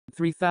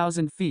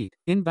3,000 feet,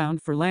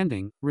 inbound for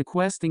landing,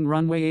 requesting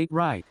runway 8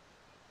 right.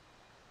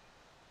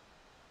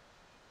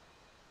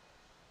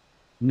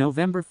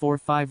 November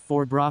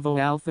 454 Bravo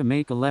Alpha,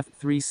 make a left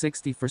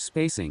 360 for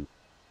spacing.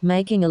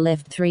 Making a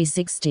left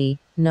 360,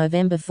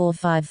 November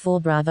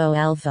 454 Bravo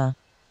Alpha.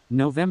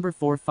 November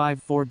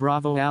 454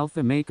 Bravo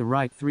Alpha, make a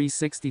right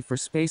 360 for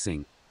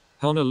spacing.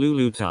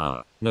 Honolulu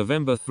Tower,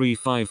 November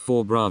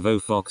 354 Bravo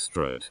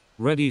Foxtrot,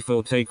 ready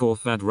for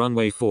takeoff at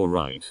runway 4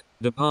 right,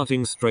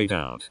 departing straight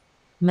out.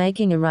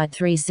 Making a right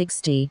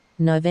 360,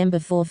 November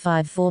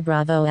 454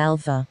 Bravo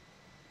Alpha.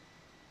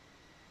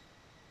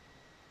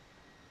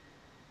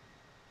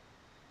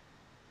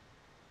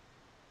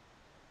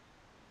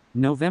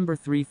 November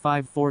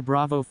 354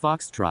 Bravo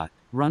Foxtrot,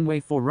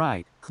 runway 4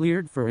 right,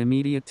 cleared for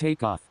immediate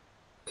takeoff.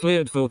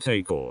 Cleared for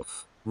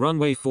takeoff.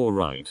 Runway 4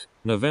 right,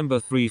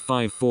 November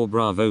 354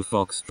 Bravo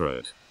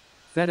Foxtrot.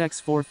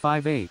 FedEx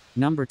 458,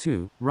 number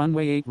 2,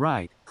 runway 8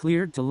 right,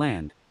 cleared to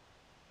land.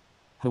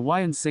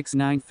 Hawaiian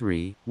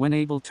 693, when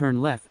able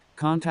turn left,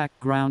 contact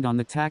ground on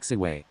the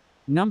taxiway.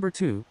 Number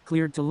 2,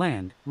 cleared to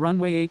land,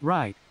 runway 8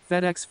 right,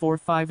 FedEx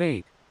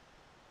 458.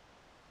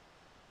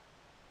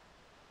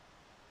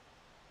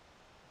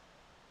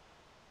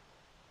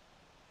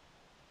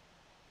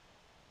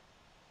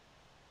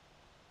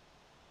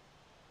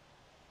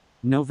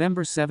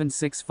 November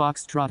 76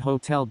 Foxtrot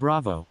Hotel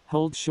Bravo,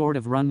 hold short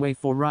of runway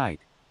 4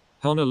 right.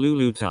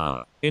 Honolulu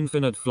Tower,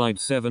 Infinite Flight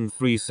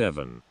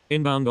 737,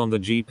 inbound on the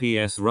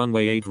GPS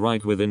runway 8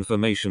 right with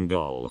information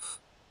Golf.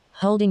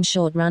 Holding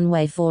short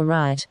runway 4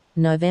 right,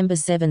 November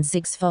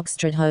 76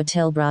 Foxtrot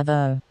Hotel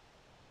Bravo.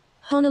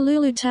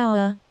 Honolulu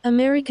Tower,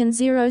 American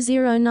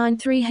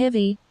 0093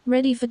 Heavy,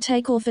 ready for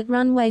takeoff at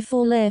runway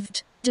 4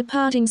 left,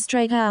 departing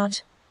straight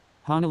out.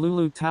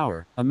 Honolulu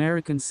Tower,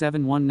 American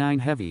 719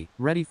 Heavy,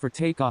 ready for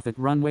takeoff at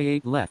runway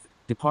 8 left,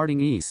 departing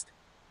east.